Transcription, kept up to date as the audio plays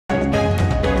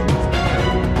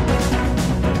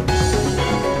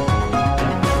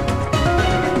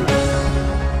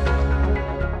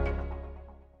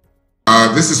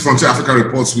This is Frontier Africa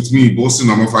Reports with me, Bosin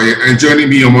Omofaye, and joining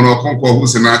me, Omono Okonkwo,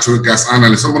 who's a natural gas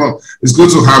analyst. Omono, it's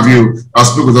good to have you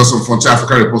speak with us on Frontier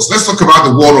Africa Reports. Let's talk about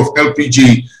the war of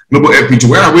LPG, global LPG.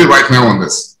 Where are we right now on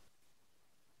this?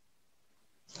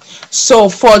 So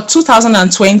for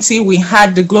 2020, we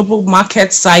had the global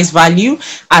market size value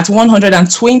at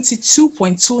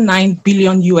 122.29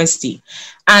 billion USD.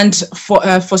 And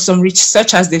for some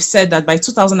researchers, they've said that by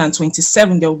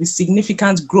 2027, there will be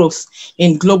significant growth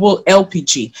in global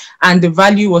LPG. And the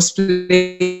value was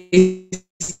placed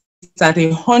at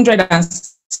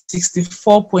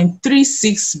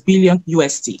 164.36 billion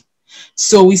USD.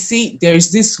 So we see there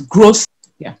is this growth.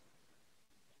 Yeah,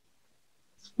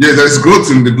 there's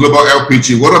growth in the global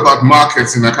LPG. What about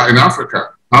markets in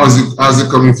Africa? How's it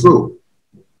coming through?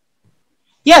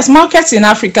 Yes, markets in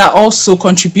Africa also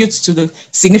contribute to the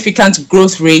significant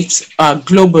growth rate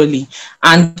globally.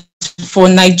 And for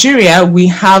Nigeria, we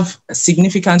have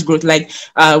significant growth. Like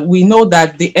we know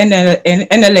that the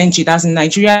NLNG, that's in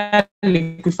Nigeria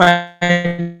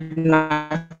liquefied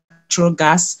natural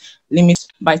gas limit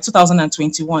by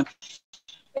 2021.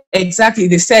 Exactly,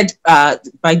 they said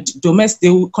they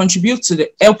will contribute to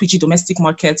the LPG domestic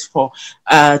market for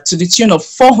to the tune of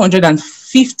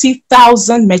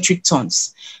 450,000 metric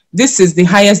tons. This is the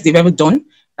highest they've ever done.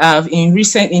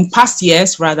 In past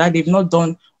years, rather, they've not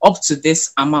done up to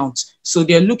this amount. So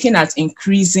they're looking at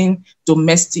increasing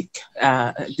domestic,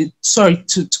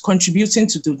 contributing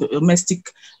to the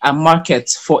domestic market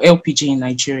for LPG in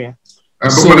Nigeria.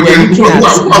 So who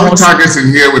are we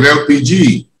targeting here with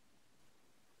LPG?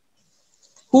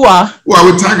 Who are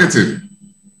we targeting?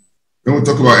 When we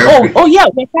talk about LPG. Oh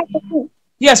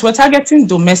yeah, we're targeting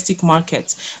domestic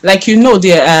markets. Like you know,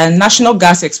 the National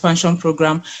Gas Expansion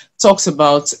Program talks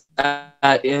about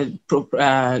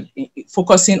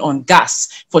focusing on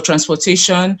gas for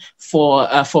transportation, for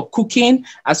cooking,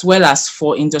 as well as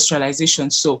for industrialization.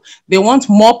 So they want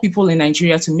more people in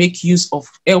Nigeria to make use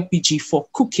of LPG for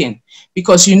cooking,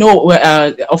 because you know,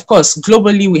 of course,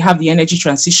 globally we have the energy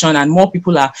transition, and more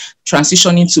people are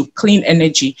transitioning to clean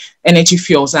energy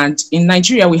fuels. And in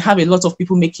Nigeria, we have a lot of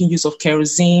people making use of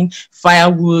kerosene,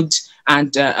 firewood,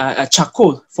 and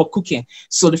charcoal for cooking.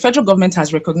 So the federal government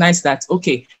has recognized that,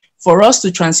 okay, for us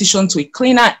to transition to a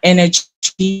cleaner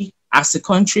energy as a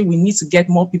country, we need to get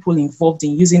more people involved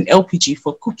in using LPG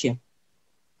for cooking.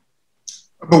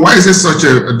 But why is this such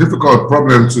a difficult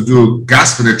problem to do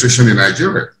gas penetration in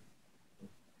Nigeria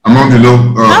among the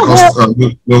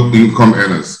low income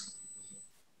earners?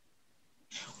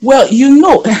 Well, you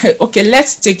know, okay,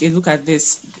 let's take a look at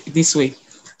this way.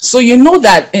 So you know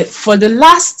that for the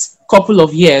last couple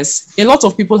of years, a lot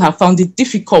of people have found it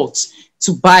difficult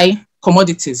to buy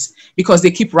commodities because they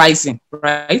keep rising,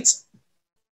 right?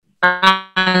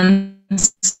 And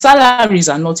salaries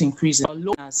are not increasing.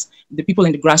 As the people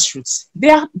in the grassroots,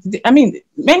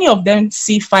 many of them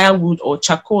see firewood or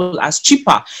charcoal as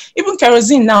cheaper. Even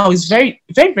kerosene now is very,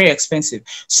 very, very expensive.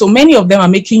 So many of them are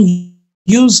making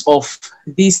use of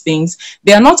these things.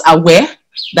 They are not aware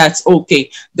that,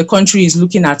 okay, the country is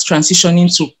looking at transitioning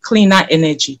to cleaner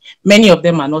energy. Many of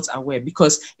them are not aware,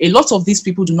 because a lot of these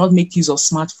people do not make use of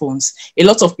smartphones. A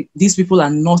lot of these people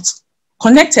are not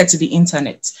connected to the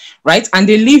internet, right? And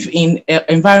they live in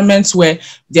environments where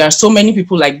there are so many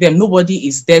people like them. Nobody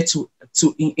is there to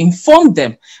inform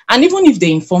them. And even if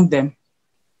they inform them,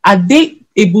 are they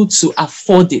able to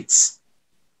afford it?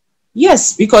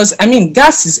 Yes, because I mean,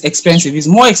 gas is expensive. It's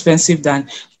more expensive than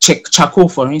charcoal,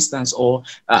 for instance, or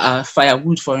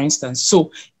firewood, for instance. So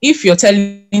if you're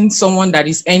telling someone that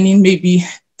is earning maybe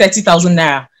 30,000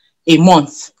 naira a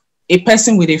month, a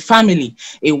person with a family,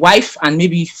 a wife, and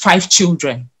maybe 5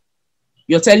 children,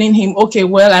 you're telling him, okay,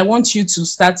 well, I want you to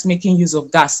start making use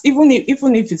of gas, even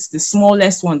if it's the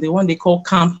smallest one, the one they call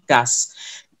camp gas.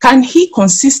 Can he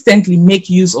consistently make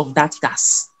use of that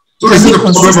gas? So is it the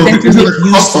cost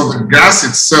of the gas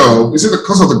itself? Is it the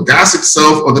cost of the gas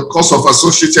itself, or the cost of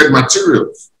associated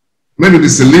materials? Maybe the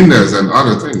cylinders and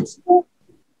other things.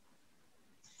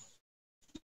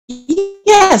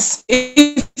 Yes,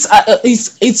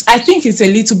 I think it's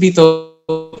a little bit of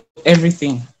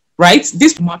everything, right?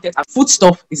 This market, food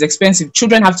stuff is expensive.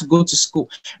 Children have to go to school,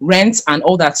 rent and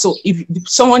all that. So if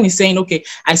someone is saying, okay,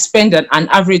 I spend an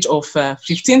average of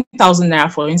 15,000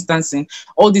 naira, for instance, in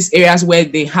all these areas where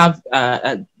they have,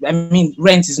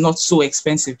 rent is not so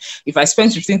expensive. If I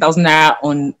spend 15,000 naira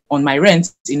on my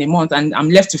rent in a month and I'm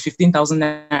left with 15,000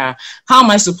 naira, how am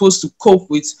I supposed to cope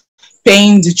with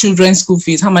paying the children's school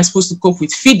fees? How am I supposed to cope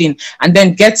with feeding and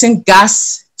then getting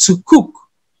gas to cook?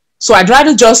 So I'd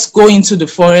rather just go into the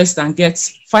forest and get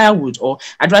firewood, or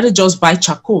I'd rather just buy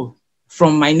charcoal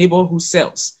from my neighbor who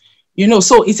sells. You know,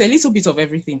 so it's a little bit of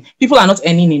everything. People are not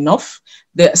earning enough.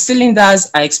 The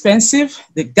cylinders are expensive.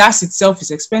 The gas itself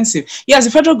is expensive. Yes, the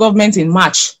federal government in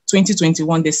March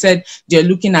 2021, they said they're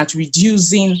looking at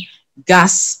reducing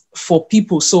gas for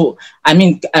people. So, I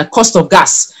mean, cost of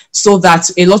gas, so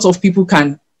that a lot of people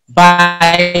can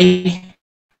buy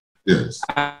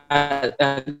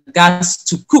gas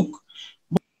to cook.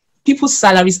 But people's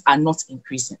salaries are not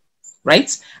increasing,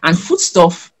 right? And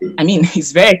foodstuff, I mean,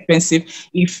 it's very expensive.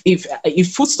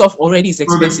 If foodstuff already is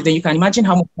expensive, then you can imagine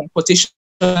how much transportation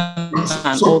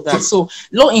and all that. So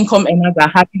low-income earners are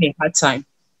having a hard time.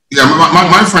 Yeah,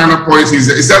 my final point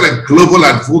is that a global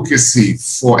advocacy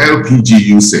for LPG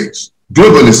usage,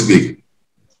 globally speaking?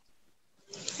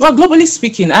 Well, globally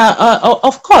speaking,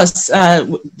 of course,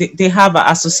 they have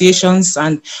associations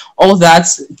and all that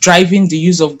driving the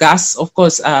use of gas. Of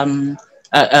course,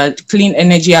 clean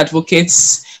energy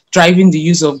advocates driving the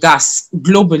use of gas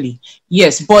globally.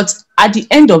 Yes, but at the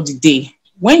end of the day,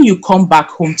 when you come back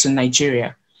home to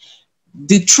Nigeria,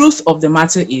 the truth of the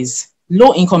matter is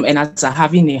low-income earners are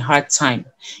having a hard time.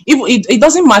 It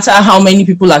doesn't matter how many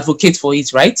people advocate for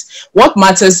it, right? What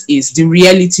matters is the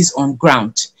realities on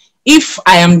ground. If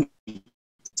I am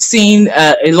seeing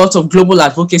a lot of global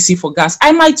advocacy for gas,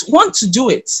 I might want to do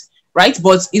it, right?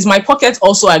 But is my pocket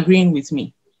also agreeing with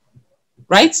me?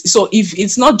 Right? So if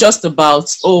it's not just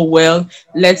about, oh, well,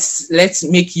 let's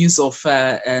make use of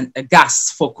a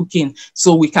gas for cooking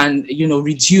so we can, you know,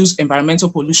 reduce environmental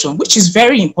pollution, which is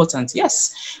very important.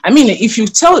 Yes. I mean, if you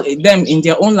tell them in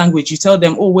their own language, you tell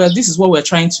them, oh, well, this is what we're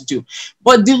trying to do.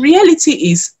 But the reality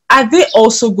is, are they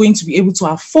also going to be able to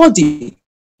afford it?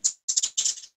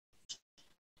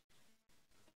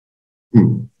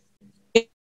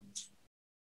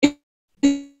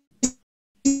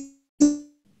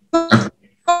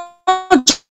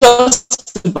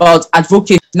 Just about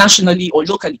advocate nationally or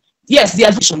locally. Yes, the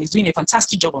advocation is doing a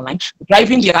fantastic job online,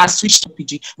 driving their switch to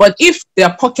PG. But if their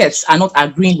pockets are not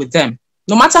agreeing with them,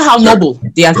 no matter how noble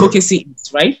the advocacy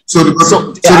is, right? So the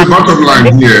bottom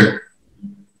line here,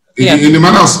 in the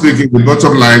manner of speaking, the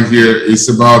bottom line here is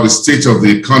about the state of the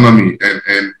economy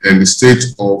and the state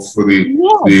of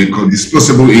the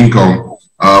disposable income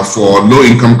for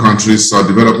low-income countries or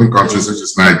developing countries such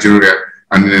as Nigeria,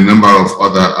 and in a number of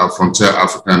other frontier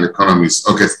African economies.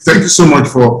 Okay, thank you so much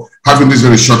for having this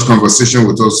very short conversation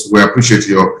with us. We appreciate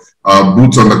your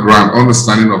boots on the ground,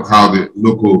 understanding of how the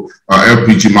local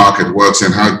LPG market works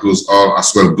and how it goes all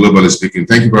as well, globally speaking.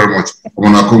 Thank you very much.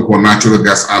 Omono Okonkwo, natural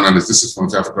gas analyst. This is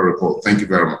Frontier Africa Report. Thank you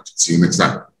very much. See you next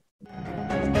time.